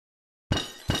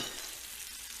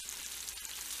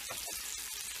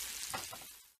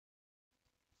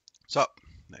What's up?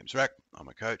 Name's Rek. I'm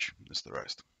a coach. This is the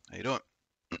roast. How you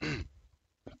doing?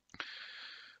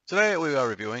 Today we are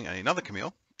reviewing another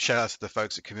Camille. Shout out to the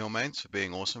folks at Camille Mains for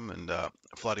being awesome and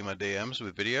flooding my DMs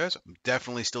with videos. I'm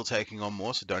definitely still taking on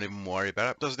more, so don't even worry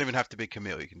about it. Doesn't even have to be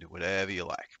Camille. You can do whatever you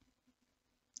like.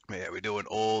 But yeah, we're doing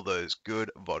all those good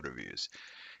VOD reviews.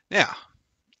 Now,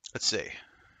 let's see.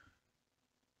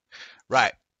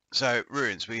 Right. So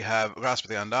runes, we have Grasp of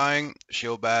the Undying,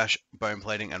 Shield Bash, Bone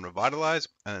Plating, and Revitalize,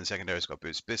 and then secondary's got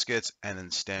Boost Biscuits, and then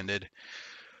standard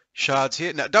shards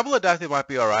here. Now, double adaptive might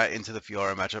be alright into the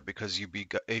Fiora matchup because you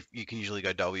can usually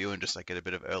go W and just like get a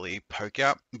bit of early poke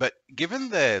out. But given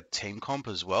their team comp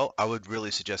as well, I would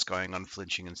really suggest going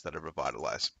Unflinching instead of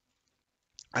Revitalize.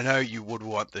 I know you would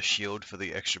want the shield for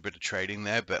the extra bit of trading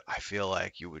there, but I feel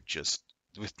like you would just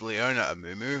with Leona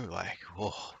Amumu, like,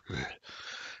 oh,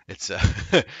 it's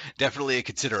definitely a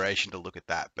consideration to look at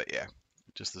that. But yeah,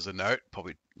 just as a note,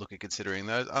 probably look at considering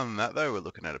those. Other than that, though, we're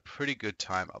looking at a pretty good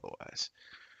time otherwise.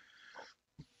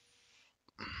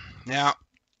 Now,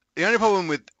 the only problem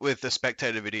with the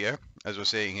spectator video, as we're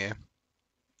seeing here,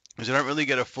 is I don't really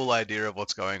get a full idea of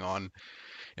what's going on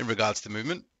in regards to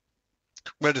movement.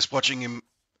 We're just watching him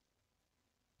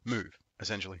move,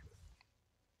 essentially,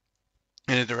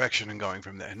 in a direction and going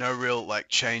from there. No real like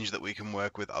change that we can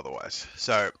work with otherwise.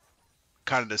 So,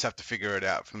 kind of just have to figure it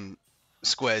out from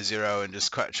square zero and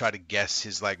just try to guess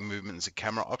his like movements and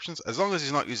camera options. As long as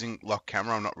he's not using lock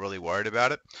camera, I'm not really worried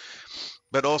about it.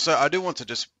 But also, I do want to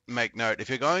just make note, if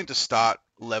you're going to start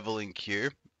leveling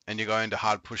Q and you're going to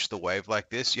hard push the wave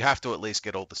like this, you have to at least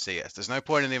get all the CS. There's no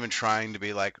point in even trying to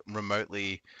be like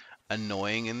remotely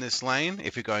annoying in this lane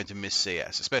if you're going to miss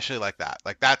CS, especially like that.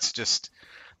 Like that's just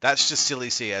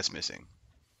silly CS missing.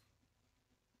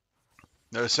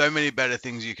 There are so many better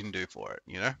things you can do for it,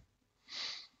 you know?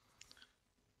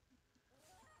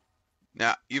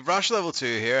 Now, you've rushed level 2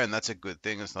 here, and that's a good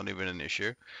thing. It's not even an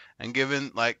issue. And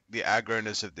given, like, the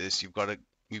aggroness of this, you've gone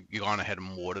ahead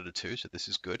and warded a 2, so this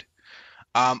is good.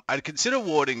 I'd consider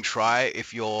warding Try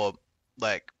if you're,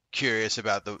 like, curious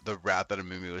about the route that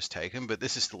Amumu has taken, but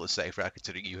this is still a safe route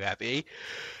considering you have E.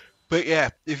 But yeah,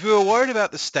 if you were worried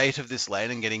about the state of this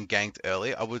lane and getting ganked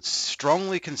early, I would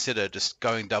strongly consider just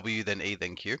going W, then E,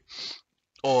 then Q.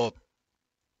 Or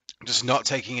just not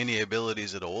taking any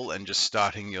abilities at all and just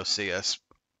starting your CS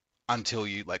until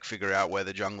you like figure out where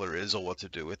the jungler is or what to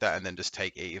do with that, and then just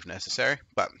take E if necessary.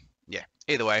 But yeah,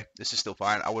 either way, this is still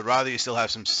fine. I would rather you still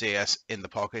have some CS in the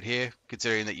pocket here,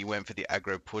 considering that you went for the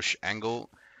aggro push angle.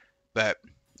 But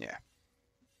yeah,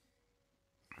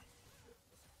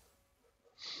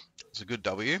 it's a good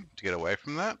W to get away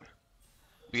from that.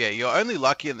 But yeah, you're only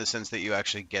lucky in the sense that you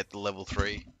actually get the level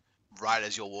 3 right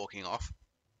as you're walking off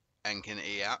and can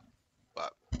E out.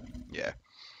 But yeah.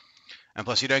 And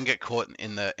plus, you don't get caught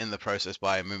in the process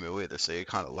by Amumu either, so you're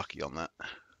kind of lucky on that. I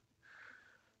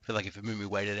feel like if Amumu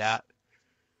waited out,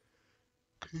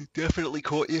 he definitely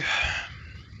caught you.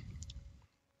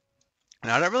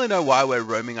 Now, I don't really know why we're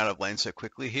roaming out of lane so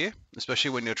quickly here,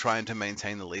 especially when you're trying to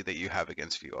maintain the lead that you have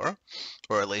against Fiora,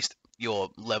 or at least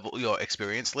your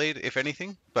experience lead, if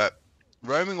anything. But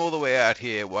roaming all the way out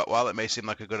here, while it may seem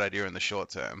like a good idea in the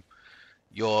short term,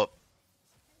 you're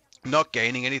not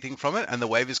gaining anything from it, and the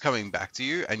wave is coming back to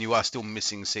you, and you are still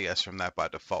missing CS from that by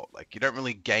default. Like, you don't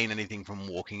really gain anything from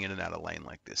walking in and out of lane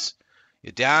like this.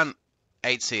 You're down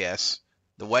 8 CS,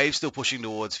 the wave's still pushing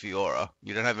towards Fiora,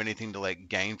 you don't have anything to like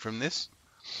gain from this,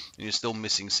 and you're still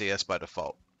missing CS by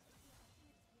default.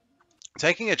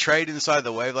 Taking a trade inside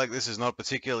the wave like this is not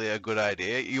particularly a good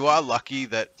idea. You are lucky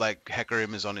that like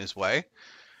Hecarim is on his way,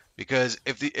 because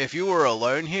if you were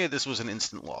alone here, this was an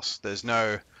instant loss. There's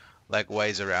no like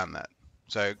ways around that.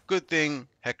 So good thing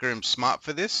Hecarim's smart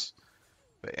for this,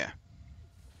 but yeah.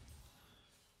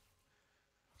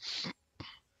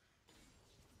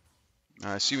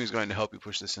 I assume he's going to help you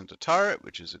push this into turret,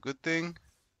 which is a good thing.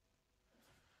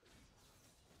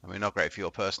 I mean, not great for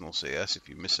your personal CS if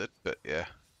you miss it, but yeah.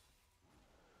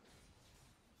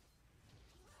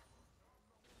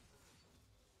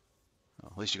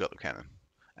 Well, at least you got the cannon,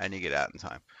 and you get out in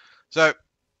time. So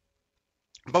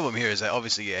the problem here is that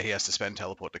obviously, yeah, he has to spend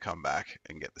teleport to come back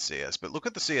and get the CS, but look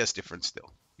at the CS difference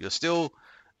still. You're still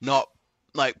not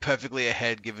like perfectly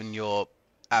ahead given your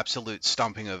absolute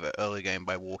stumping of an early game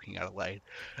by walking out of lane.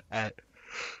 And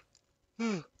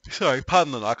sorry,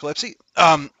 pardon the narcolepsy.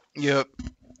 You're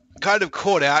kind of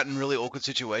caught out in really awkward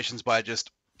situations by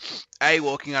just A,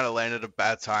 walking out of lane at a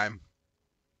bad time,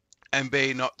 and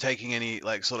B, not taking any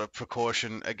like sort of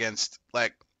precaution against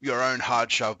like your own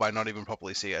hard shove by not even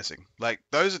properly CSing. Like,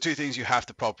 those are two things you have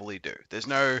to properly do. There's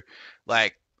no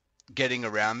like getting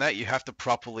around that. You have to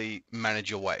properly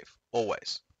manage your wave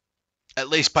always. at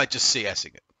least by just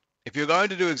CSing it. If you're going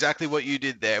to do exactly what you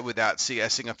did there without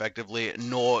CSing effectively,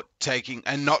 not taking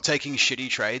shitty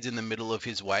trades in the middle of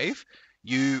his wave,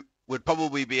 you would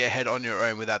probably be ahead on your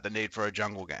own without the need for a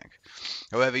jungle gank.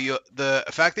 However, the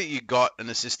fact that you got an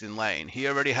assist in lane, he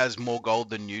already has more gold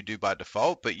than you do by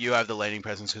default, but you have the laning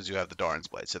presence because you have the Doran's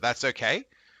Blade, so that's okay.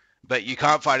 But you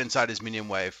can't fight inside his minion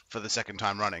wave for the second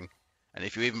time running. And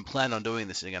if you even plan on doing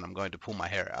this again, I'm going to pull my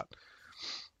hair out.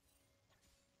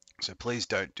 So please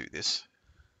don't do this.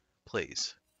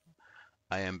 Please.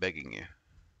 I am begging you.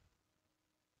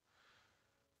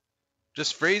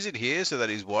 Just freeze it here so that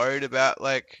he's worried about,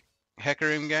 like,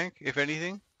 Hecarim gank, if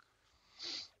anything.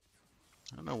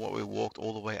 I don't know what we walked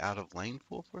all the way out of lane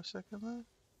for a second there.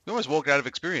 We almost walked out of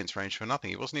experience range for nothing.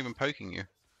 He wasn't even poking you.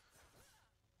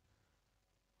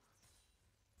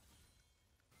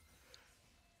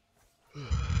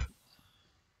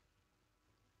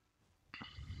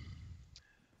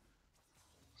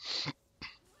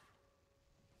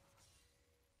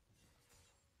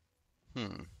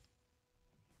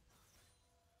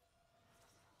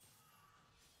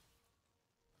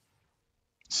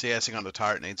 CSing on the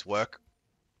turret needs work.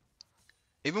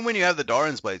 Even when you have the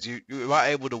Doran's Blades, you are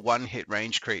able to one-hit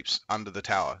range creeps under the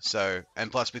tower. So,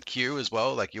 and plus with Q as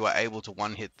well, like you are able to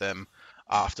one-hit them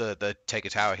after the take a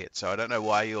tower hit. So I don't know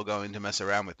why you're going to mess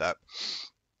around with that.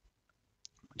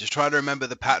 Just try to remember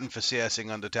the pattern for CSing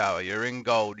under tower. You're in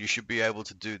gold. You should be able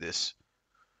to do this.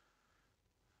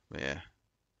 Yeah.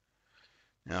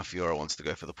 Now Fiora wants to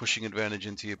go for the pushing advantage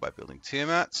into you by building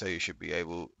Tiamat, so you should be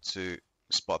able to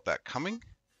spot that coming.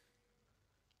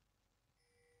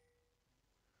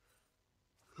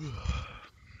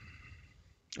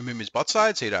 Mimi's bot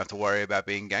side, so you don't have to worry about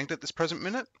being ganked at this present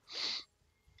minute.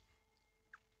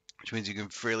 Which means you can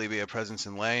freely be a presence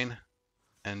in lane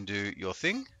and do your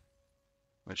thing.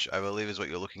 Which I believe is what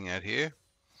you're looking at here.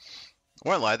 I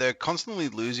won't lie, they're constantly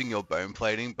losing your bone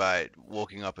plating by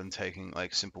walking up and taking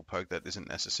like simple poke that isn't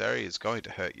necessary. It's going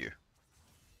to hurt you.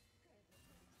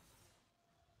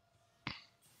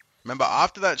 Remember,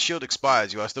 after that shield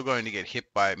expires, you are still going to get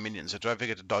hit by minions, so don't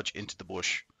forget to dodge into the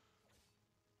bush.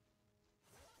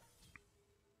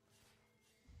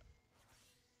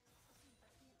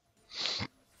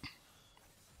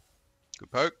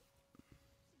 Good poke.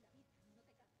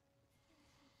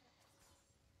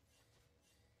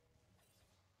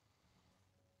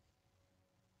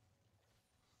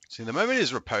 See, the moment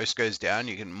his riposte goes down,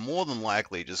 you can more than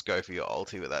likely just go for your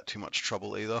ulti without too much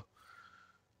trouble either.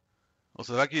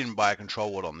 Also, the fact you didn't buy a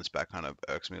control ward on this back kind of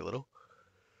irks me a little.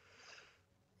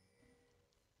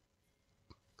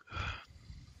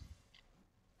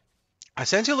 I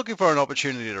sense you're looking for an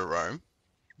opportunity to roam,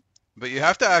 but you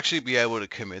have to actually be able to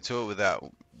commit to it without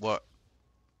what...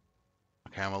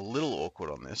 Okay, I'm a little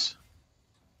awkward on this.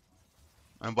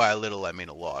 And by a little, I mean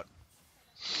a lot.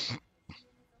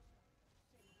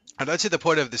 I don't see the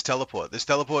point of this teleport. This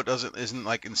teleport isn't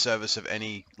like in service of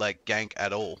any like gank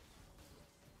at all.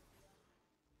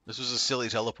 This was a silly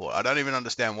teleport. I don't even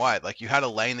understand why. Like, you had a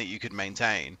lane that you could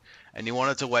maintain, and you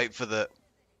wanted to wait for the...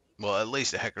 Well, at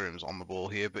least the Hecarim's on the ball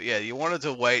here, but yeah, you wanted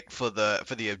to wait for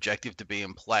the objective to be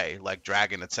in play, like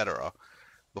Dragon, etc.,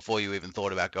 before you even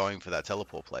thought about going for that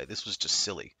teleport play. This was just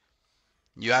silly.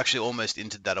 You actually almost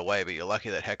entered that away, but you're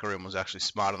lucky that Hecarim was actually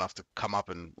smart enough to come up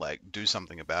and like do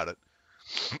something about it.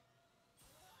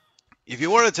 If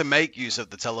you wanted to make use of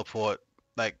the teleport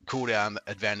like cooldown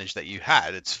advantage that you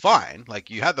had, it's fine. Like,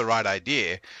 you had the right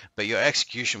idea, but your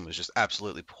execution was just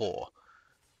absolutely poor.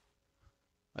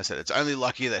 I said it's only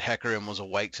lucky that Hecarim was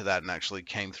awake to that and actually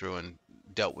came through and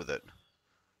dealt with it.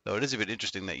 Though it is a bit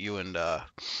interesting that you and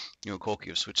Corky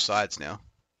have switched sides now,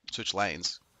 switched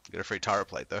lanes. You get a free turret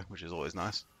plate though, which is always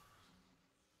nice.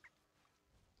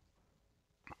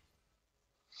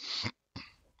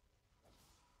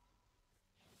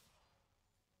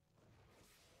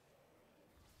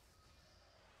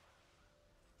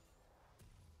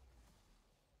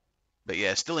 But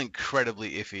yeah, still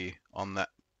incredibly iffy on that.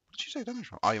 What did you say damage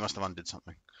from? Oh, you must have undid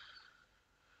something.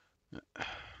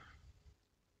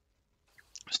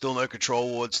 Still no control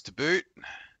wards to boot.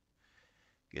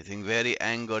 Getting very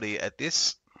angry at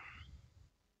this.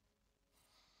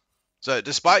 So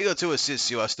despite your 2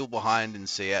 assists, you are still behind in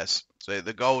CS. So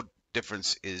the gold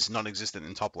difference is non-existent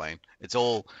in top lane. It's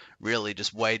all really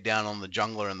just weighed down on the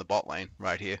jungler and the bot lane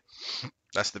right here.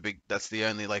 That's the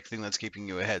only like thing that's keeping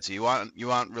you ahead. So you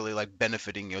aren't really like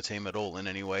benefiting your team at all in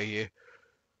any way here.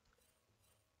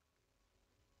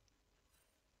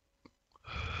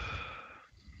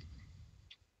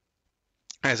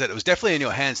 As I said, it was definitely in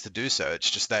your hands to do so. It's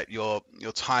just that your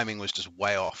timing was just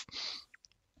way off.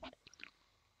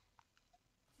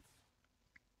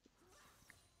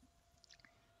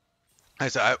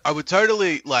 So I would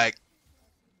totally like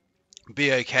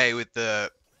be okay with the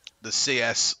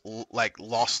CS like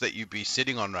loss that you'd be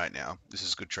sitting on right now. This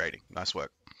is good trading. Nice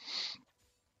work.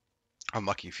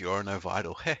 Unlucky if you're no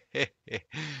vital.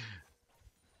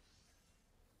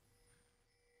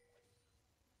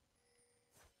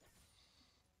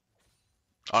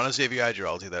 Honestly, if you had your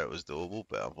ulti there, it was doable,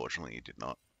 but unfortunately you did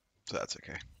not. So that's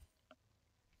okay.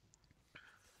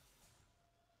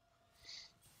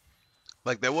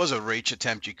 Like, there was a reach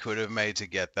attempt you could have made to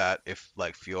get that if,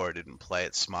 like, Fiora didn't play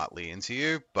it smartly into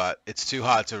you, but it's too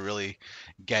hard to really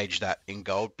gauge that in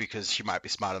gold because she might be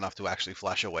smart enough to actually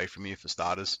flash away from you for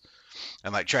starters.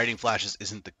 And, like, trading flashes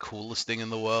isn't the coolest thing in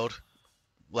the world.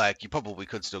 Like, you probably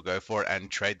could still go for it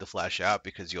and trade the flash out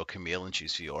because you're Camille and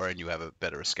she's Fiora and you have a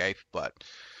better escape, but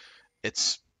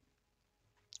it's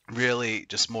really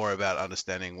just more about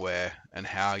understanding where and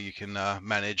how you can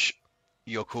manage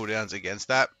your cooldowns against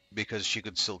that because she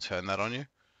could still turn that on you.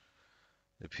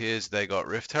 It appears they got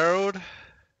Rift Herald,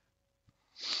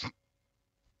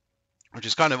 which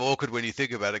is kind of awkward when you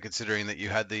think about it, considering that you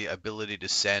had the ability to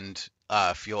send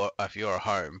Fiora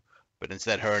home, but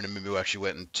instead her and Amumu actually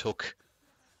went and took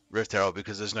Rift Herald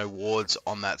because there's no wards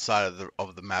on that side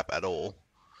of the map at all.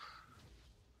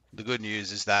 The good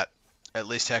news is that at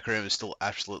least Hecarim is still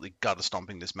absolutely gutter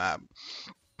stomping this map.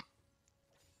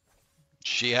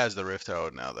 She has the Rift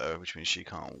Herald now though, which means she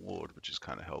can't ward, which is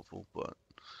kind of helpful, but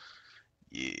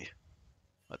yeah,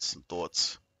 that's some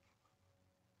thoughts.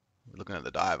 We're looking at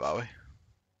the dive, are we?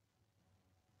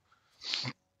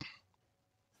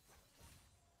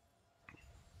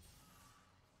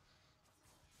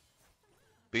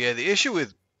 But yeah, the issue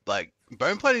with like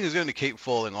bone plating is going to keep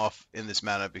falling off in this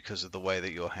manner because of the way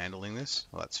that you're handling this.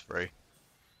 Well, that's free.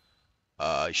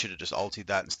 You should have just ultied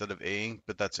that instead of Eing,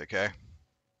 but that's okay.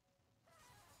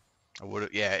 I would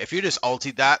have, yeah, if you just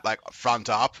ultied that like front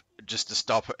up just to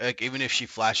stop her, like even if she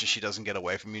flashes, she doesn't get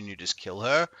away from you and you just kill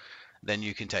her, then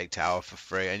you can take tower for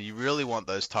free. And you really want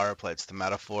those turret plates to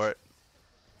matter for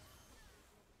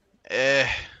it.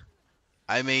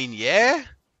 I mean, yeah,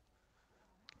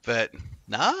 but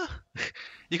nah.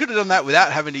 You could have done that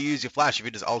without having to use your flash if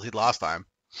you just ulted last time.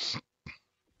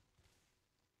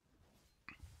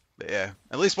 But yeah,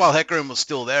 at least while Hecarim was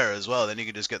still there as well, then you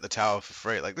could just get the tower for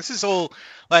free. Like, this is all,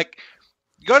 like,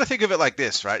 you got to think of it like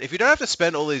this, right? If you don't have to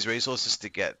spend all these resources to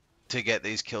get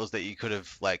these kills that you could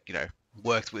have, like, you know,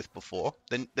 worked with before,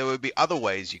 then there would be other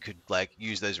ways you could, like,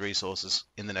 use those resources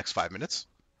in the next 5 minutes.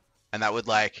 And that would,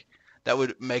 like, that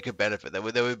would make a benefit. There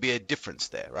would be a difference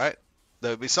there, right?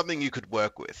 There would be something you could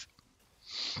work with.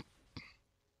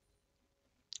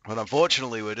 But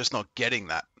unfortunately, we're just not getting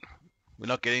that. We're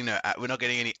not getting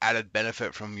any added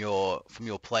benefit from your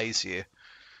plays here.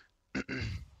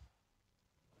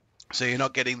 So you're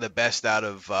not getting the best out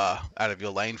of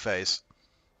your lane phase,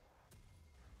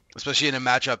 especially in a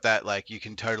matchup that like you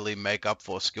can totally make up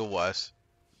for skill wise.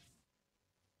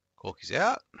 Corky's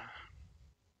out.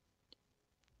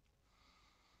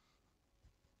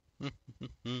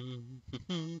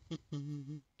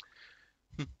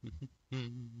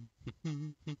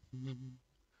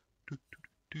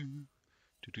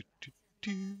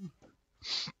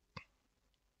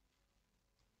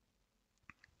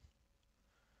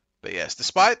 But yes,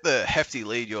 despite the hefty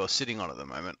lead you're sitting on at the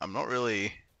moment, I'm not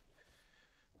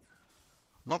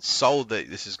sold that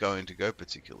this is going to go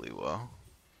particularly well.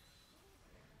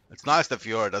 It's nice that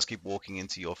Fiora does keep walking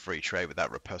into your free trade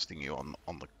without riposting you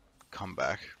on the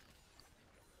comeback.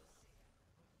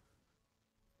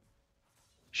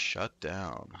 Shut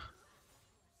down.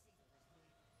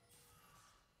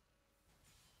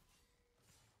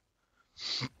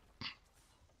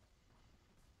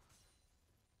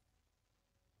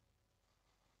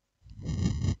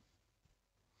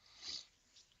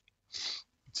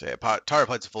 So yeah, turret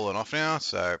plates have fallen off now,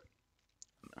 so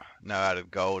no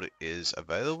added gold is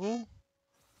available.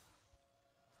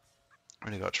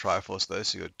 Only got Triforce though,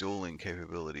 so your dueling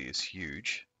capability is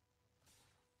huge.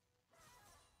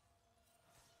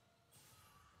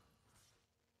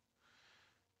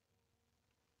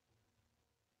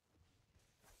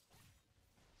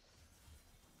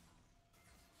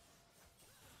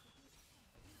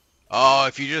 Oh,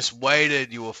 if you just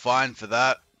waited, you were fine for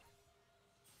that.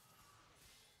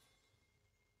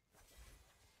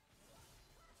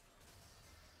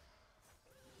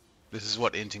 This is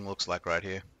what inting looks like right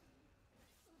here.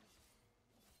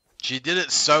 She did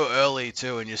it so early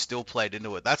too, and you still played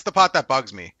into it. That's the part that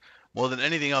bugs me more than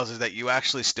anything else, is that you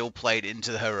actually still played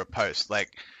into her riposte. Like,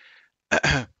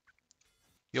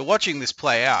 you're watching this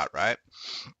play out, right?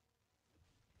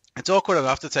 It's awkward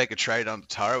enough to take a trade on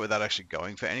turret without actually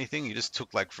going for anything. You just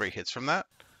took like free hits from that.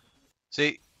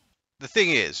 See, the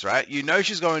thing is, right, you know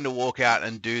she's going to walk out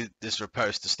and do this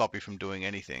riposte to stop you from doing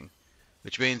anything,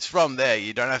 which means from there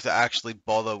you don't have to actually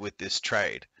bother with this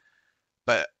trade.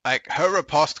 But like her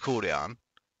riposte cooldown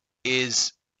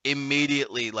is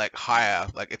immediately like higher,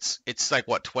 like it's like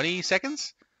what, 20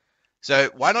 seconds? So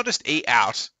why not just eat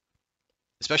out,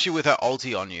 especially with her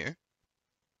ulti on you,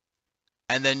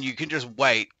 and then you can just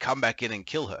wait, come back in and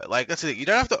kill her. Like, that's the thing. You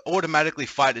don't have to automatically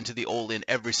fight into the all-in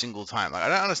every single time. Like, I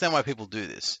don't understand why people do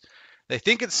this. They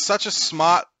think it's such a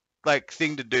smart like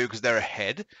thing to do because they're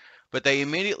ahead, but they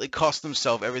immediately cost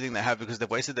themselves everything they have because they've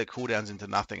wasted their cooldowns into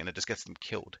nothing and it just gets them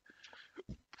killed.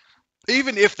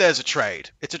 Even if there's a trade,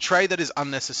 it's a trade that is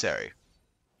unnecessary.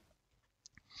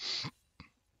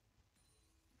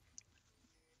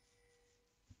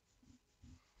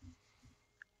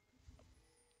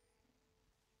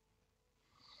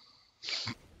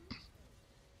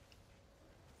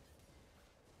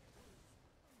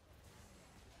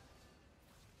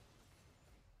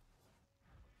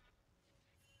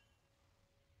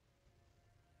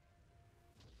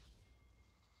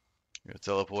 You're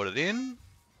teleported in.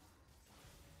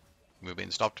 We've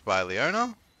been stopped by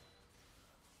Leona.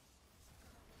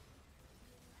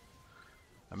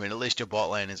 I mean, at least your bot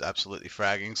lane is absolutely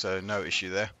fragging, so no issue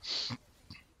there.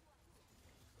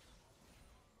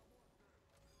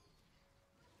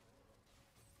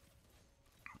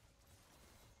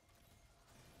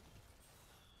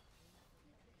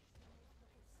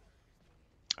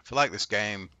 I feel like this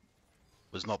game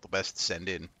was not the best to send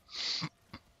in.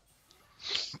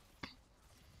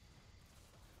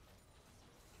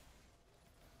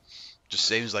 Just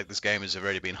seems like this game has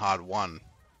already been hard won.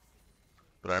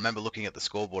 But I remember looking at the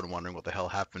scoreboard and wondering what the hell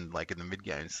happened like in the mid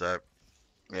game. So,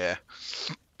 yeah.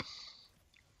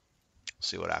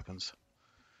 See what happens.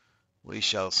 We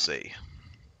shall see.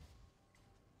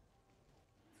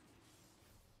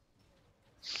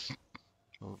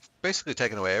 We've basically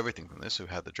taken away everything from this. We've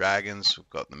had the dragons, we've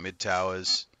got the mid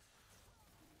towers.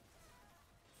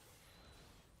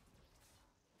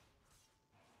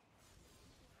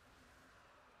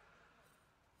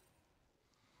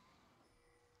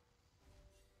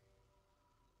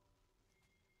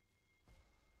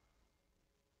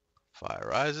 Fire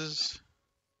rises.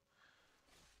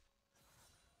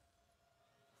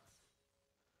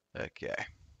 Okay.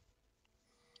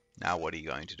 Now what are you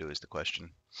going to do is the question.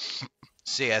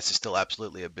 CS is still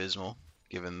absolutely abysmal,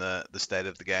 given the state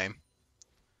of the game.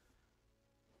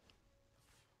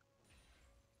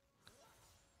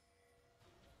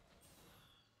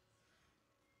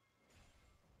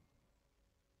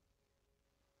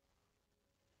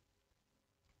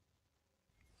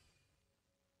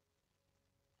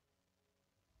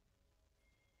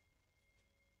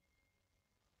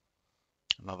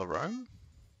 Another roam?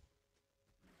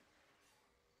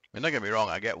 I mean, don't get me wrong,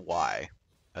 I get why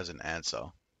as an answer.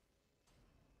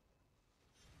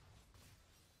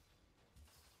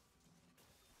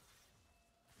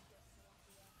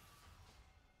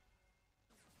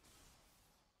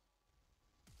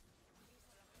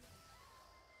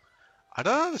 I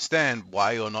don't understand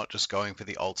why you're not just going for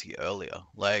the ulti earlier.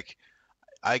 Like,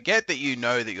 I get that you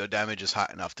know that your damage is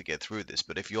high enough to get through this,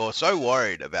 but if you're so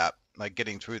worried about like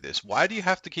getting through this, why do you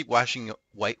have to keep wasting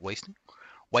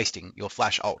your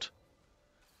flash ult?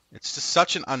 It's just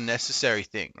such an unnecessary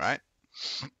thing, right?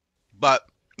 But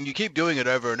you keep doing it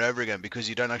over and over again because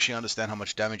you don't actually understand how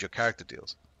much damage your character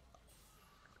deals.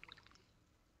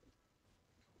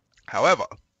 However,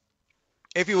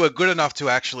 if you were good enough to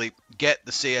actually get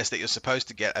the CS that you're supposed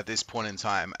to get at this point in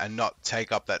time and not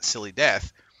take up that silly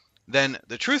death, then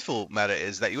the truthful matter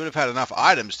is that you would have had enough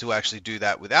items to actually do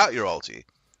that without your ulti.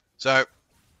 So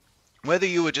whether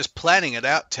you were just planning it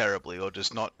out terribly or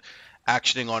just not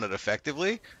actioning on it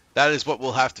effectively, that is what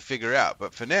we'll have to figure out.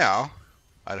 But for now,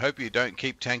 I'd hope you don't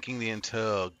keep tanking the entire...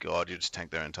 Oh god, you just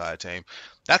tanked their entire team.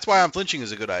 That's why unflinching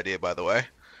is a good idea, by the way. And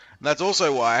that's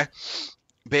also why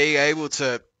being able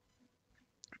to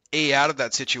E out of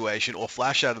that situation or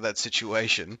flash out of that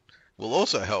situation will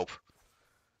also help.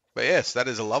 But yes, that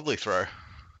is a lovely throw.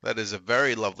 That is a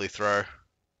very lovely throw.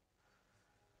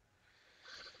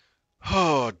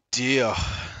 Oh dear,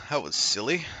 that was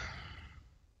silly.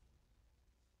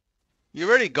 You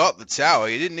already got the tower.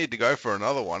 You didn't need to go for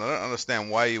another one. I don't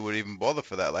understand why you would even bother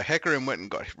for that. Like, Hecarim went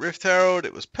and got Rift Herald.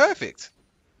 It was perfect.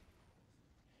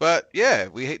 But yeah,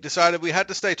 we decided we had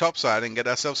to stay topside and get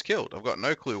ourselves killed. I've got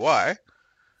no clue why.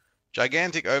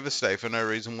 Gigantic overstay for no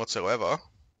reason whatsoever.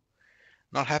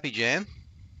 Not happy, Jan.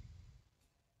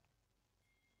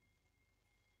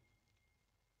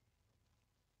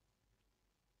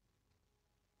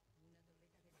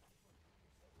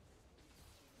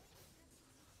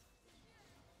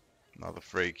 Another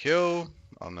free kill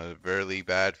on a very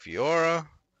bad Fiora.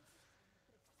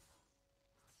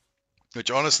 Which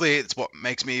honestly, it's what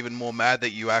makes me even more mad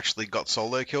that you actually got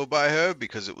solo killed by her,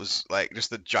 because it was like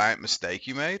just a giant mistake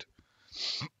you made.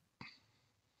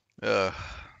 Ugh.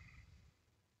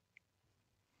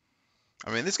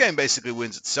 I mean, this game basically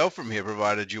wins itself from here,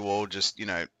 provided you all just, you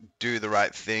know, do the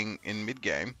right thing in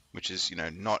mid-game, which is, you know,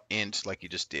 not int like you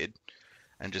just did,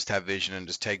 and just have vision and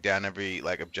just take down every,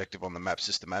 like, objective on the map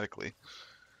systematically.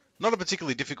 Not a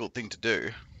particularly difficult thing to do.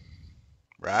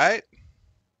 Right?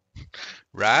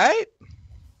 Right?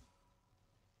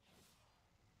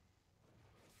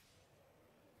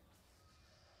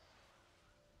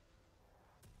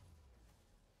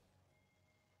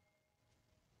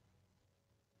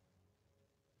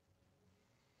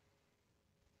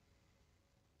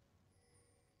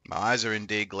 My eyes are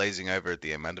indeed glazing over at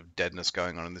the amount of deadness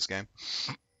going on in this game.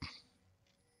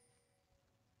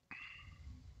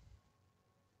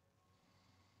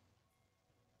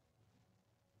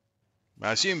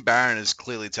 I assume Baron is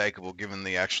clearly takeable given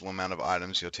the actual amount of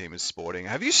items your team is sporting.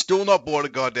 Have you still not bought a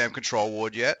goddamn control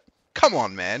ward yet? Come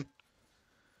on, man.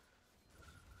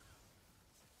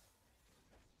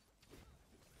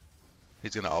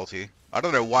 He's gonna ulti. I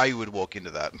don't know why you would walk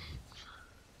into that.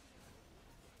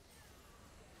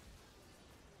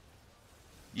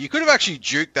 You could have actually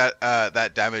juked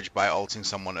that damage by ulting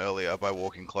someone earlier by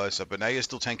walking closer, but now you're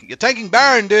still tanking. You're tanking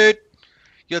Baron, dude!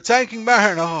 You're tanking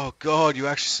Baron! Oh god, you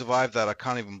actually survived that. I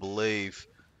can't even believe.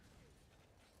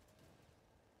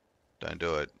 Don't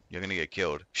do it. You're gonna get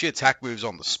killed. If she attack moves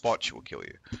on the spot, she will kill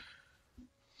you.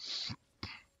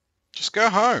 Just go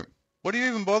home. What are you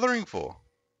even bothering for?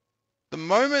 The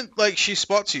moment, like, she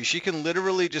spots you, she can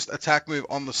literally just attack move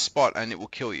on the spot and it will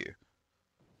kill you.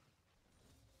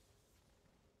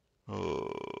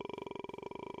 Oh.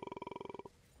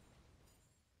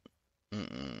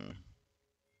 Mm-mm.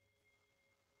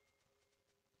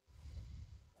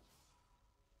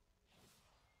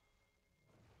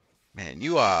 Man,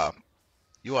 you are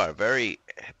a very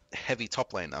heavy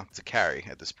top laner to carry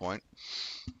at this point.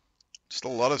 Just a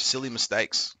lot of silly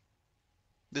mistakes.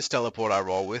 This teleport I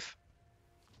roll with.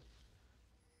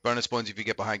 Bonus points if you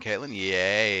get behind Caitlyn.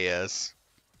 Yes.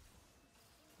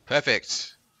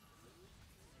 Perfect.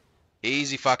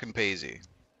 Easy fucking peasy.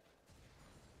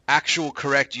 Actual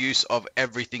correct use of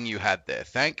everything you had there.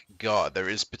 Thank God there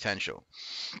is potential.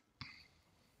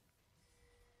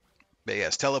 But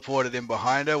yes, teleported in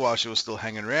behind her while she was still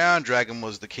hanging around. Dragon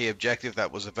was the key objective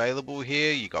that was available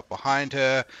here. You got behind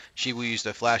her. She will use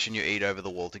her flash and you eat over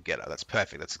the wall to get her. That's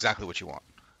perfect. That's exactly what you want.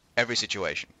 Every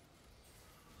situation.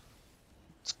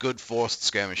 It's good forced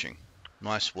skirmishing.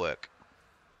 Nice work.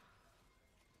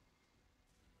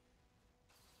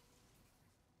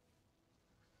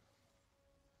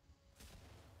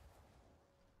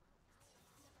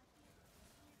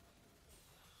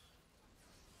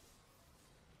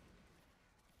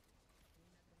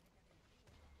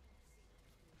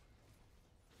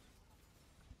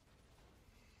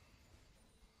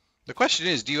 The question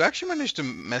is, do you actually manage to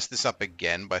mess this up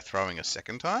again by throwing a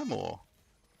second time, or?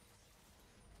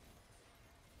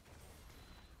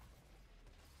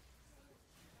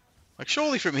 Like,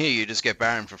 surely from here you just get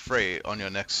Baron for free on your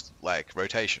next, like,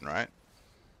 rotation, right?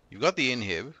 You've got the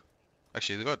inhib.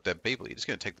 Actually, they've got dead people. You're just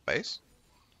going to take the base?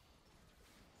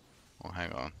 Oh,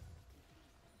 hang on.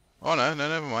 Oh, no,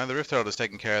 never mind. The Rift Herald is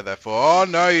taking care of that for... Oh,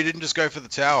 no, you didn't just go for the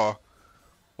tower.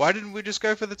 Why didn't we just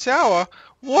go for the tower?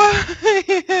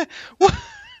 Why? What?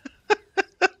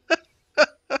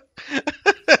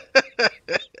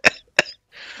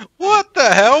 What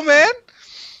the hell, man?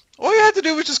 All you had to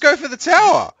do was just go for the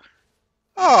tower.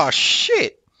 Oh,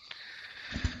 shit.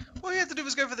 All you had to do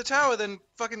was go for the tower, then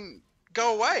fucking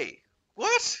go away.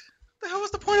 What? The hell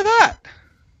was the point of that?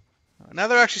 Now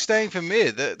they're actually staying for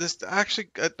mid. There's actually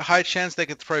a high chance they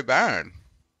could throw Baron.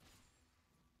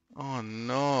 Oh,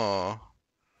 no.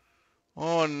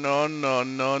 Oh, no, no,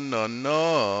 no, no,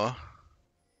 no.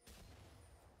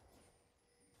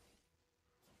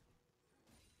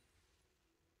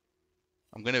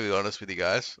 I'm gonna be honest with you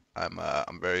guys. I'm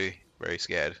very, very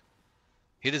scared.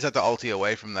 He just had to ulti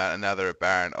away from that, and now they're at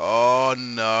Baron. Oh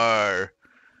no!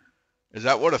 Is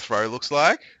that what a throw looks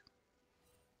like?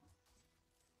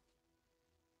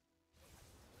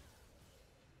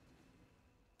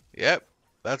 Yep,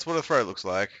 that's what a throw looks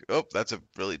like. Oh, that's a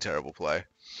really terrible play.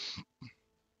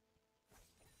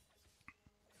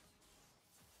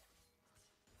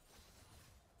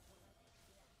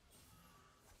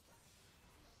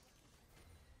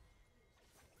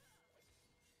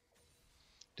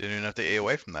 Didn't even have to E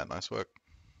away from that. Nice work.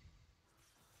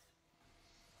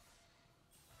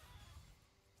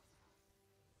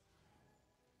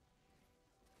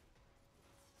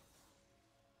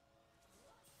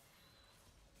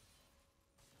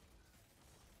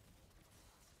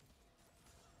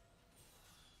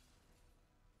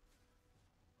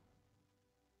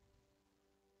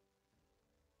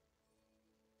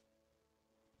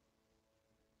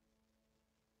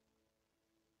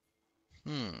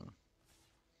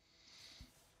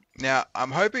 Now,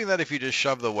 I'm hoping that if you just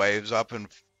shove the waves up and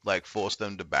like force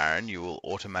them to Baron, you will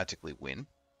automatically win.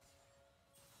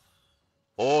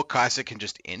 Or Kai'Sa can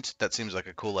just int. That seems like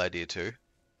a cool idea too.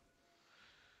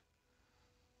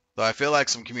 Though I feel like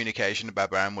some communication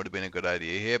about Baron would have been a good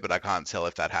idea here, but I can't tell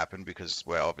if that happened because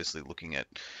we're obviously looking at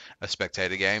a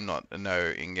spectator game, not no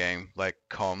in-game like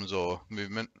comms or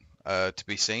movement to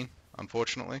be seen,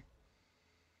 unfortunately.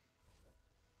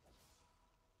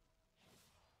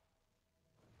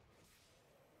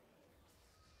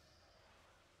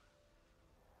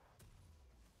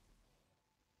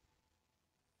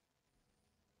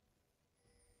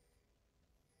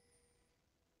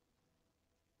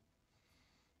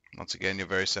 Once again, you're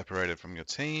very separated from your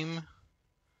team.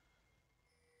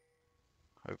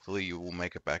 Hopefully you will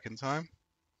make it back in time.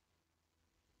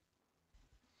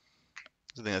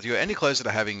 The thing is, if you're any closer to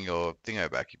having your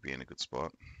thingo back, you'd be in a good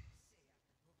spot.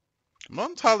 I'm not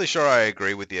entirely sure I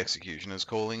agree with the executioner's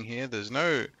calling here. There's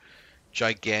no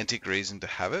gigantic reason to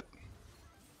have it.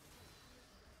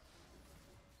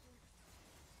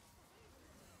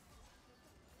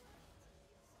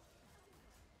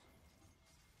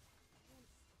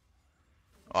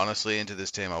 Honestly, into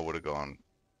this team, I would have gone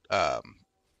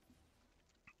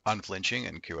unflinching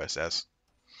and QSS,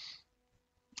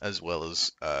 as well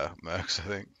as Mercs, I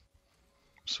think.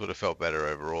 Just would have felt better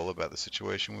overall about the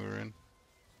situation we were in.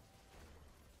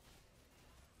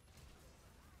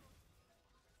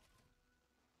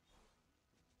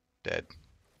 Dead.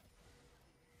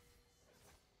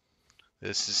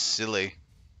 This is silly.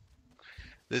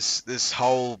 This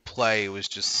whole play was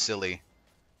just silly.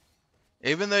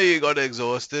 Even though you got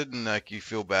exhausted and like you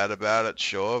feel bad about it,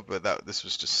 sure, but this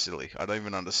was just silly. I don't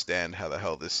even understand how the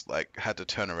hell this like had to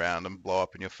turn around and blow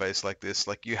up in your face like this.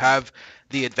 Like you have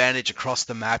the advantage across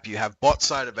the map, you have bot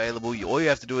side available. All you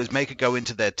have to do is make it go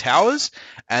into their towers,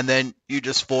 and then you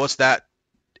just force that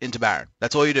into Baron.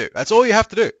 That's all you do. That's all you have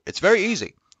to do. It's very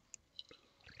easy.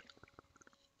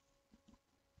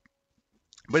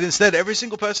 But instead, every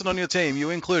single person on your team, you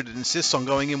included, insists on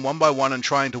going in one by one and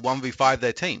trying to 1v5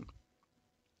 their team.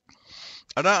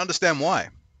 I don't understand why.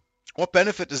 What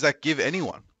benefit does that give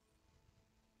anyone?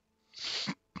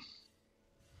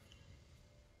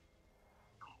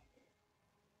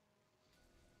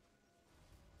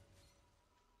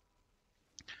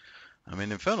 I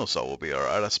mean, Infernal Soul will be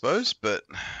alright, I suppose, but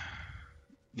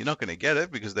you're not going to get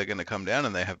it because they're going to come down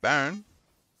and they have Baron.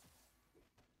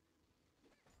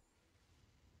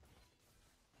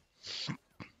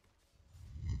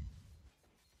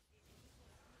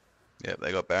 Yep,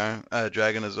 they got Baron,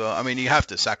 Dragon as well. I mean, you have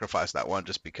to sacrifice that one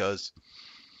just because.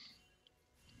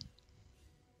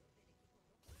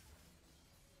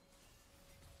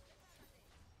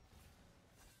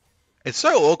 It's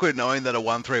so awkward knowing that a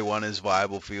 1-3-1 is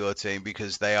viable for your team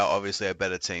because they are obviously a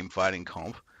better team fighting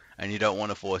comp, and you don't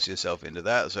want to force yourself into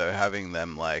that. So having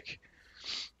them like,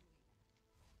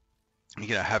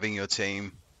 having your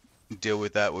team deal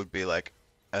with that would be like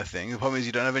a thing. The problem is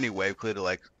you don't have any wave clear to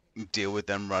like deal with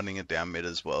them running it down mid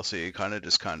as well. So you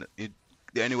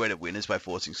the only way to win is by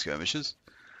forcing skirmishes.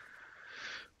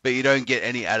 But you don't get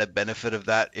any added benefit of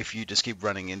that if you just keep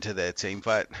running into their team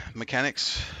fight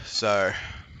mechanics. So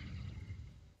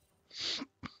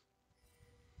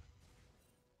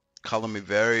color me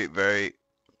very, very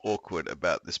awkward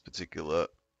about this particular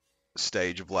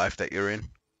stage of life that you're in.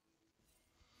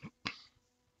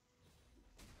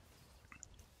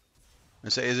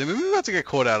 And so is Mumu about to get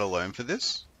caught out alone for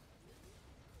this?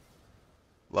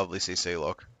 Lovely CC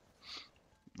lock.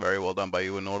 Very well done by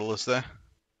you and Nautilus there.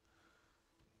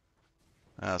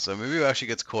 So Mumu actually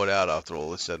gets caught out after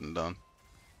all is said and done.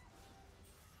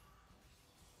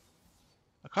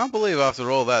 I can't believe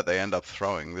after all that they end up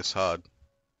throwing this hard.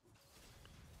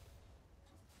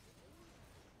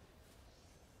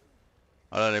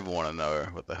 I don't even want to know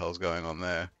what the hell's going on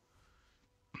there.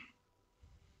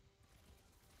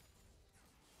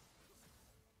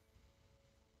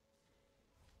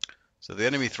 So the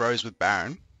enemy throws with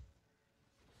Baron.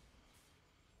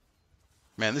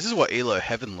 Man, this is what Elo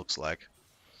Heaven looks like.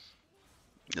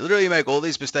 You literally make all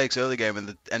these mistakes early game and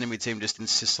the enemy team just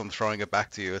insists on throwing it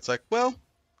back to you. It's like, well,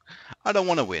 I don't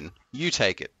want to win. You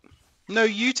take it. No,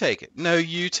 you take it. No,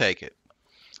 you take it.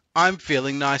 I'm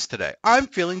feeling nice today. I'm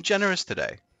feeling generous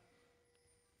today.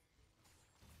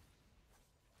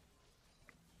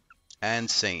 And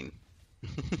scene.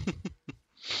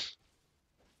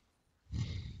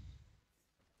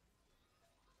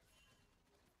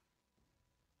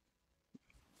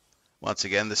 Once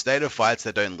again, the state of fights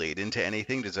that don't lead into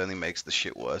anything just only makes the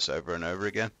shit worse over and over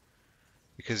again.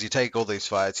 Because you take all these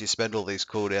fights, you spend all these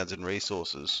cooldowns and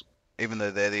resources even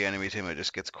though they're the enemy team, it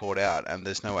just gets caught out, and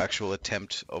there's no actual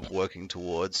attempt of working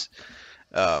towards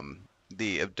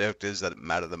the objectives that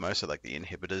matter the most, so like the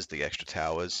inhibitors, the extra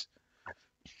towers,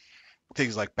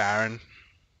 things like Baron.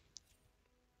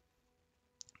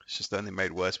 It's just only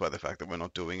made worse by the fact that we're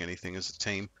not doing anything as a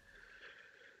team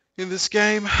in this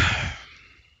game.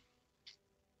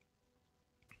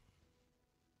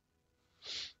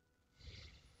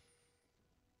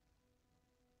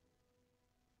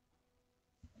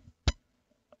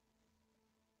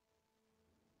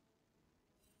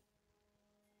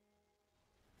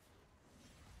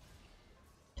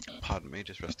 Pardon me,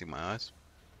 just resting my eyes.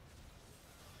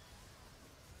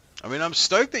 I mean, I'm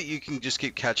stoked that you can just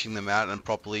keep catching them out and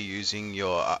properly using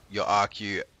your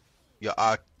RQ, your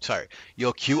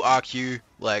QRQ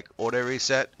like auto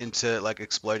reset into like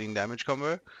exploding damage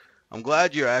combo. I'm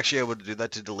glad you're actually able to do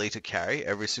that to delete a carry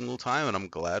every single time, and I'm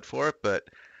glad for it. But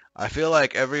I feel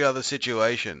like every other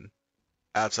situation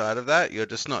outside of that, you're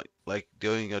just not like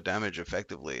doing your damage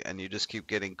effectively, and you just keep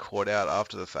getting caught out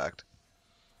after the fact.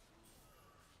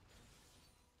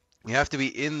 You have to be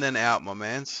in then out, my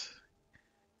mans.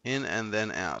 In and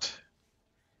then out.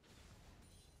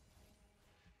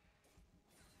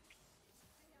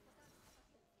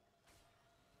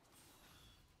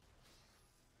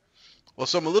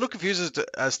 Also, I'm a little confused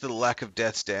as to the lack of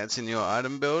Death's Dance in your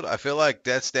item build. I feel like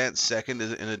Death's Dance second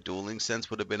in a dueling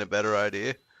sense would have been a better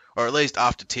idea. Or at least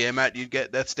after Tiamat you'd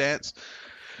get Death's Dance.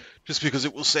 Just because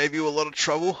it will save you a lot of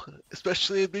trouble,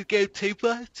 especially in mid-game team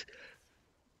fights.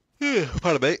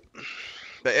 Pardon me.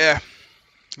 But yeah,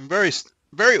 I'm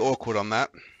very awkward on that.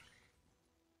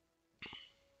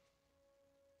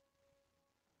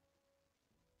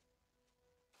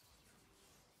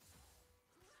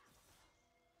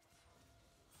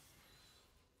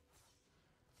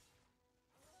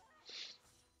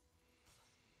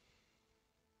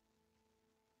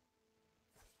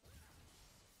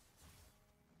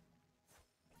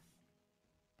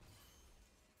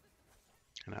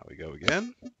 And out we go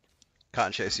again.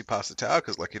 Can't chase you past the tower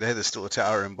because lucky day there's still a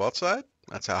tower in bot side.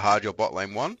 That's how hard your bot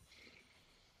lane won.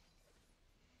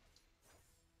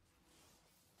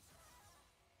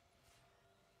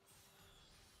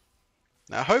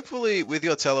 Now hopefully with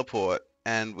your teleport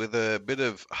and with a bit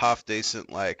of half decent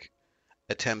like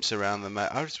attempts around the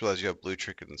map. I just realized you have blue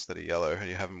trinket instead of yellow and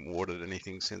you haven't warded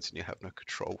anything since and you have no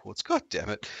control wards. God damn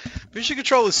it. Vision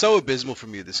control is so abysmal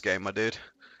from you this game, my dude.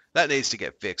 That needs to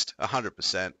get fixed,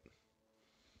 100%.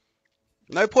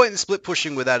 No point in split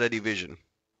pushing without any vision,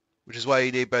 which is why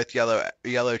you need both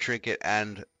yellow trinket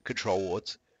and control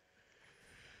wards.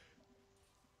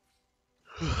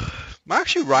 Am I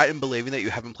actually right in believing that you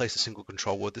haven't placed a single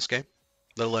control ward this game?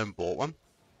 Let alone bought one?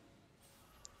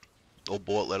 Or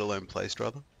bought, let alone placed,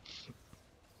 rather?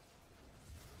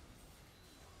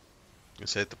 I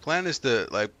said, the plan is to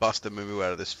like bust the Mumu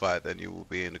out of this fight, then you will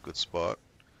be in a good spot.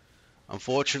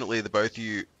 Unfortunately, both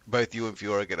you and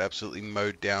Fiora get absolutely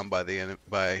mowed down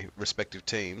by respective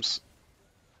teams.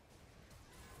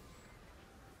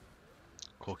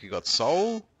 Corky got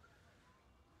Soul.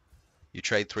 You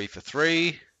trade 3 for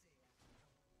 3.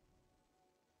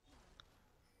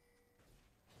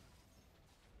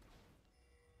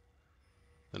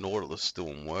 The Nautilus still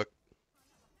won't work.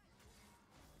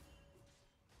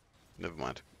 Never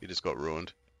mind. He just got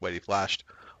ruined. Wait, he flashed.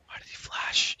 Why did he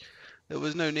flash? There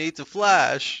was no need to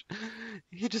flash.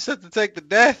 He just had to take the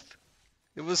death.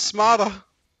 It was smarter.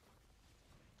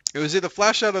 It was either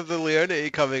flash out of the Leona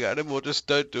coming at him or just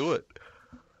don't do it.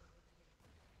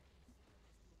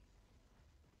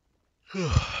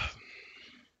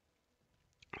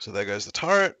 So there goes the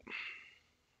turret.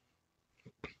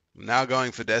 I'm now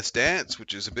going for Death's Dance,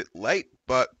 which is a bit late,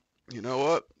 but you know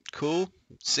what? Cool.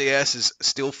 CS is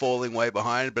still falling way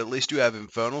behind, but at least you have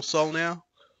Infernal Soul now.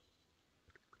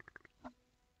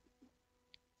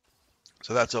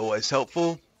 So that's always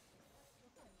helpful.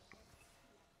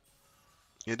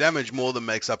 Your damage more than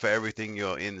makes up for everything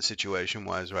you're in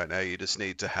situation-wise right now. You just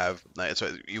need to have,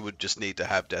 you would just need to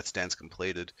have Death's Dance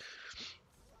completed.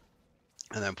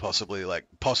 And then possibly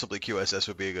QSS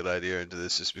would be a good idea into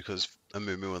this just because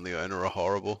Amumu and Leona are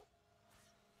horrible.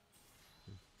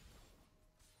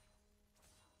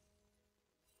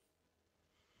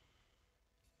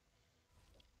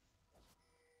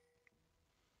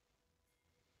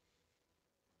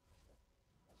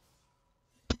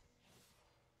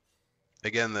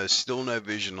 Again, there's still no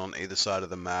vision on either side of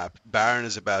the map. Baron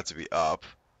is about to be up.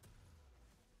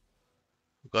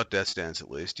 We've got Death's Dance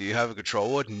at least. Do you have a control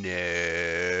ward?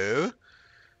 No.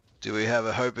 Do we have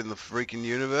a hope in the freaking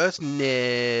universe?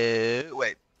 No.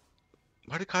 Wait.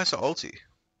 Why did Kai'Sa ulti?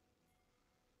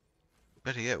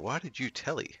 Better yet, why did you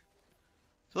telly?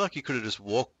 feel like you could have just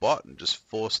walked bot and just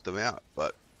forced them out,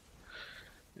 but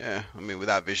yeah, I mean,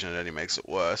 without vision, it only makes it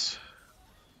worse.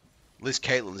 At least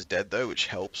Caitlyn's dead though, which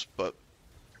helps, but...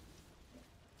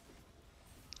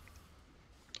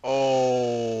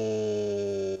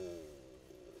 Oh...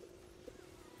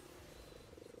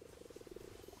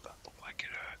 That looked like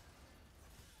it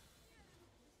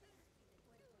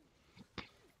hurt.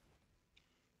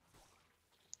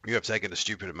 You have taken a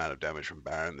stupid amount of damage from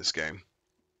Baron this game,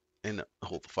 in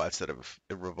all the fights that have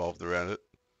revolved around it.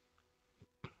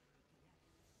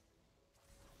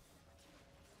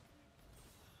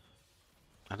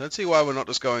 I don't see why we're not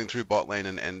just going through bot lane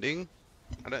and ending.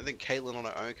 I don't think Caitlyn on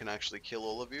her own can actually kill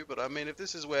all of you, but I mean, if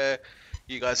this is where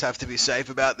you guys have to be safe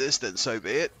about this, then so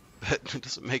be it. But it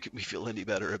doesn't make me feel any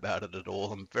better about it at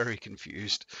all. I'm very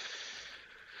confused.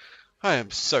 I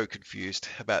am so confused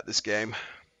about this game.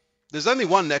 There's only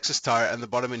one Nexus turret and the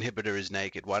bottom inhibitor is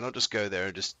naked. Why not just go there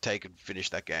and just take and finish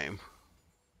that game?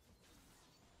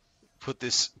 Put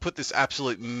this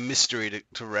absolute mystery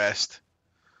to rest.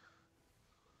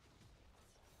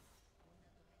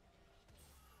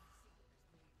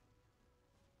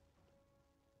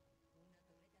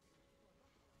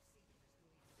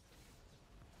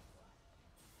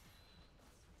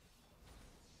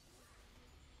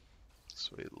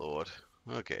 Sweet lord.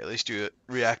 Okay, at least you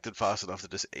reacted fast enough to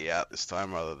just E out this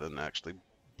time rather than actually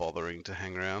bothering to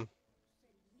hang around.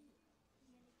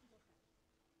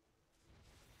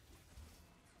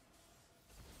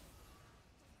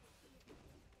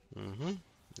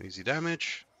 Easy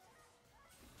damage.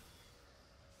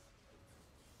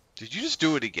 Did you just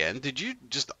do it again? Did you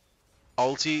just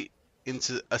ulti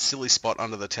into a silly spot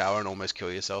under the tower and almost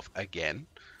kill yourself again?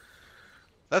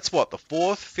 That's what, the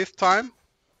fourth, fifth time?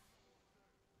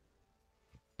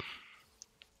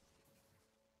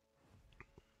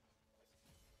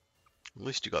 At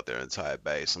least you got their entire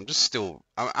base. I'm just still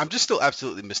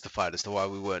absolutely mystified as to why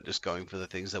we weren't just going for the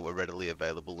things that were readily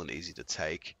available and easy to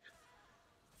take.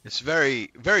 It's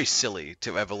very, very silly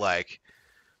to ever like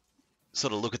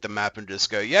sort of look at the map and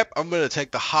just go, yep, I'm going to take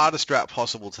the hardest route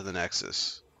possible to the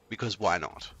Nexus. Because why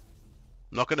not?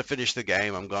 I'm not going to finish the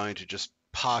game. I'm going to just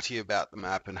party about the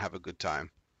map and have a good time.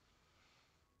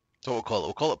 That's what we'll call it.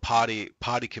 We'll call it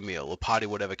party Camille or party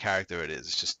whatever character it is.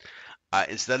 It's just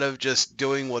instead of just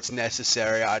doing what's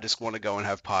necessary, I just want to go and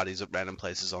have parties at random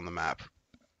places on the map.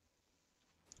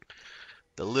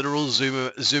 The literal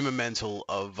Zoomer mental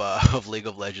of League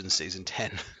of Legends Season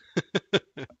 10.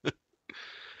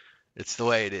 It's the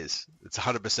way it is. It's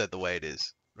 100% the way it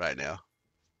is right now.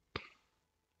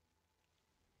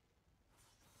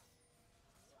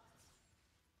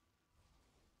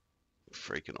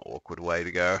 Freaking awkward way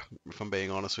to go, if I'm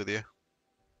being honest with you.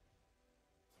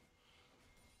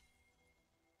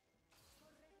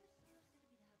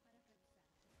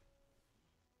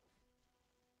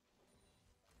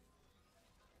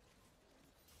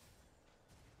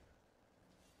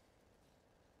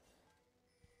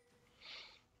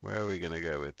 Where are we going to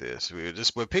go with this?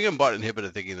 We're picking bot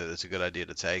inhibitor thinking that it's a good idea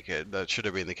to take it. That should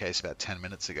have been the case about 10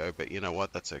 minutes ago, but you know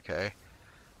what? That's okay.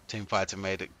 Team fights have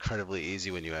made it incredibly easy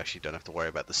when you actually don't have to worry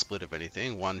about the split of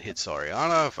anything. One hits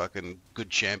Orianna, fucking good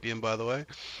champion, by the way.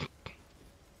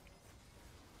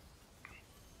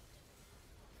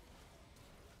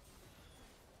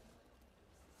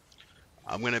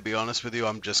 I'm going to be honest with you,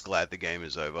 I'm just glad the game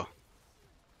is over.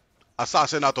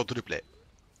 Assassinato triple.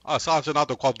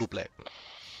 Assassinato quadruple.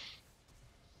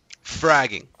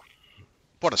 Fragging.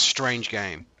 What a strange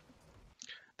game.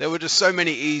 There were just so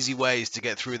many easy ways to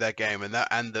get through that game,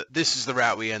 and this is the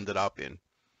route we ended up in.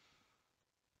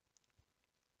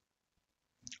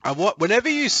 Whenever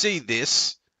you see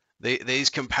these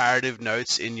comparative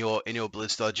notes in your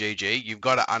Blitz.gg, you've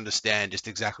got to understand just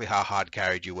exactly how hard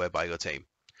carried you were by your team.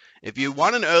 If you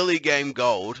won an early game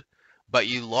gold, but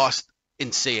you lost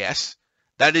in CS,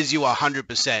 that is you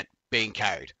 100% being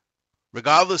carried.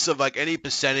 Regardless of like any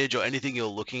percentage or anything you're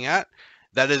looking at,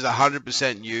 that is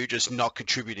 100% you just not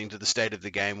contributing to the state of the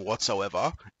game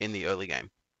whatsoever in the early game.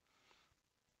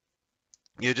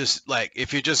 You're just like,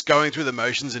 if you're just going through the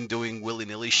motions and doing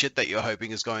willy-nilly shit that you're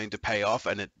hoping is going to pay off,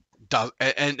 and it does,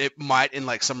 and it might in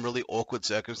like some really awkward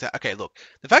circumstance. Okay, look,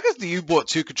 the fact that you bought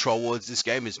 2 control wards this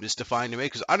game is mystifying to me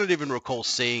because I don't even recall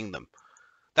seeing them.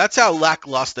 That's how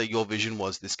lackluster your vision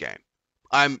was this game.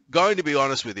 I'm going to be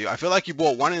honest with you. I feel like you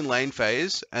bought one in lane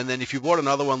phase, and then if you bought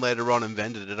another one later on and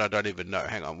vended it, I don't even know.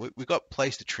 Hang on, we got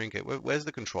placed a trinket. Where's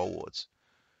the control wards?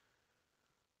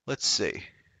 Let's see.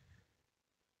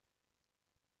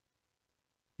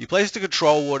 You placed a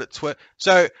control ward at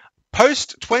so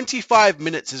post 25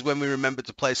 minutes is when we remembered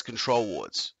to place control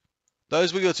wards.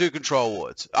 Those were your 2 control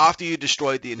wards after you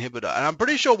destroyed the inhibitor. And I'm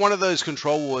pretty sure one of those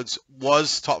control wards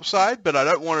was topside, but I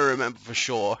don't want to remember for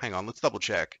sure. Hang on, let's double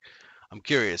check. I'm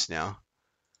curious now.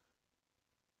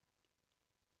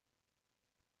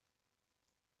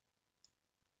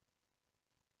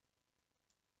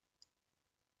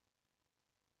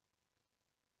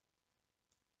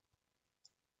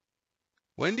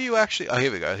 When do you actually... Oh,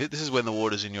 here we go. This is when the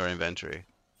ward is in your inventory.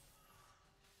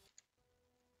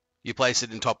 You place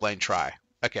it in top lane try.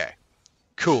 Okay,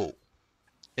 cool.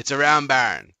 It's around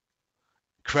Baron.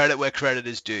 Credit where credit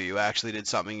is due. You actually did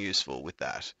something useful with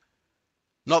that.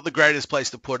 Not the greatest place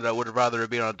to put it. I would have rather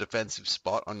have been on a defensive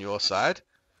spot on your side.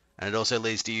 And it also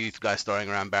leads to you guys throwing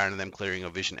around Baron and them clearing your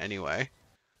vision anyway.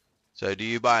 So do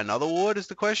you buy another ward is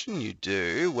the question? You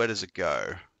do. Where does it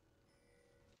go?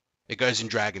 It goes in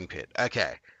Dragon Pit.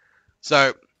 Okay.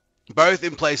 So both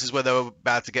in places where they were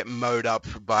about to get mowed up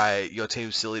by your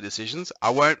team's silly decisions. I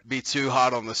won't be too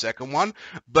hard on the second one,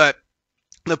 but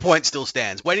the point still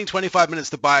stands. Waiting 25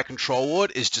 minutes to buy a control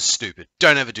ward is just stupid.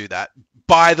 Don't ever do that.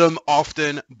 Buy them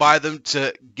often. Buy them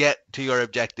to get to your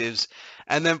objectives.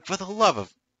 And then for the love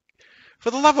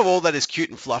of all that is cute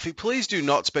and fluffy, please do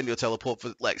not spend your teleport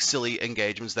for like silly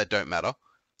engagements that don't matter.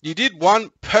 You did one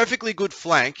perfectly good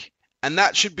flank, and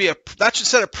that should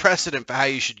set a precedent for how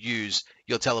you should use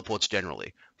your teleports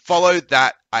generally. Follow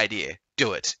that idea.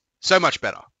 Do it. So much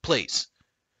better. Please.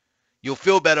 You'll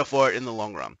feel better for it in the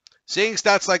long run. Seeing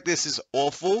stats like this is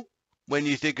awful when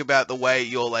you think about the way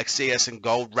your like CS and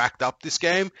gold racked up this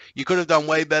game. You could have done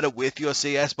way better with your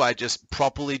CS by just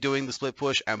properly doing the split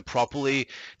push and properly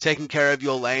taking care of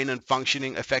your lane and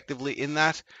functioning effectively in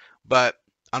that. But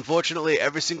unfortunately,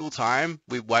 every single time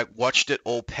we watched it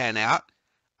all pan out,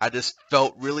 I just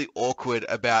felt really awkward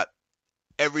about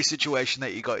every situation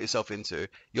that you got yourself into.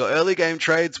 Your early game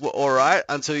trades were alright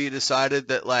until you decided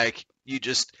that like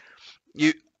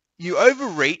you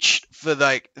overreached for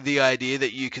like the idea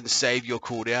that you can save your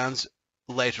cooldowns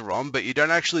later on, but you don't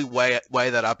actually weigh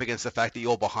that up against the fact that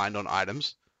you're behind on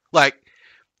items. Like,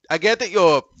 I get that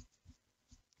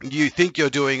you think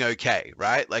you're doing okay,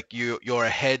 right? Like you're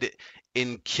ahead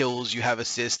in kills, you have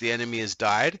assists, the enemy has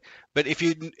died. But if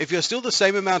you're still the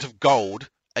same amount of gold,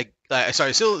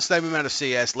 still the same amount of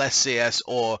CS, less CS,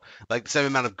 or like the same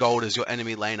amount of gold as your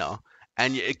enemy laner,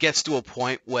 and it gets to a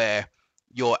point where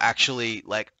you're actually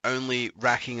like only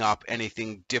racking up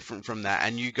anything different from that,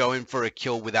 and you go in for a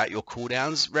kill without your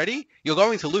cooldowns ready, you're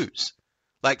going to lose.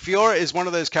 Like, Fiora is one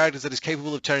of those characters that is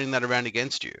capable of turning that around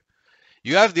against you.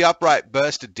 You have the upright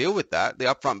burst to deal with that, the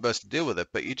upfront burst to deal with it,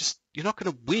 but you're not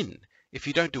going to win if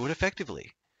you don't do it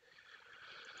effectively.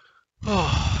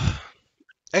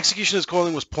 Executioner's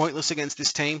Calling was pointless against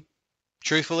this team,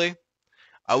 truthfully.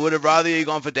 I would have rather you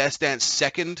gone for Death Dance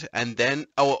second and then,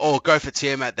 or go for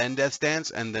Tiamat then Death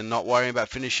Dance and then not worrying about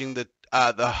finishing the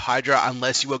Hydra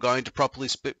unless you were going to properly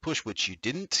split push, which you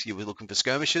didn't. You were looking for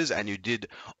skirmishes and you did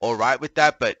all right with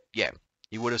that, but yeah,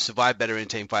 you would have survived better in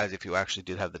team fights if you actually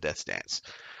did have the Death Dance.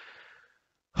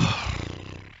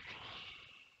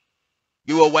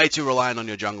 You were way too reliant on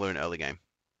your jungler in early game.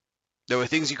 There were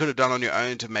things you could have done on your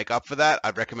own to make up for that.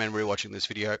 I'd recommend rewatching this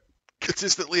video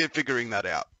consistently and figuring that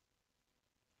out.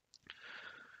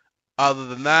 Other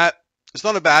than that, it's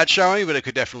not a bad showing, but it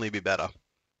could definitely be better.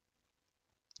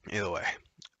 Either way,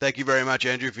 thank you very much,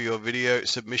 Andrew, for your video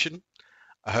submission.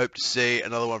 I hope to see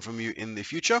another one from you in the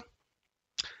future.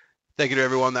 Thank you to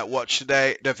everyone that watched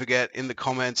today. Don't forget in the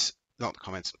comments,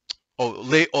 or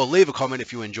leave a comment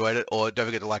if you enjoyed it, or don't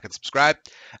forget to like and subscribe.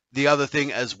 The other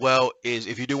thing as well is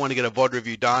if you do want to get a VOD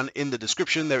review done, in the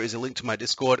description there is a link to my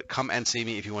Discord. Come and see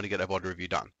me if you want to get a VOD review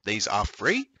done. These are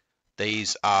free.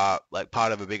 These are like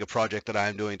part of a bigger project that I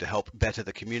am doing to help better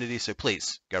the community. So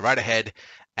please go right ahead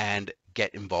and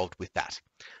get involved with that.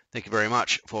 Thank you very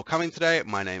much for coming today.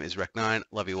 My name is RekNYNE.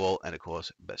 Love you all. And of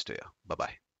course, best to you.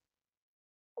 Bye-bye.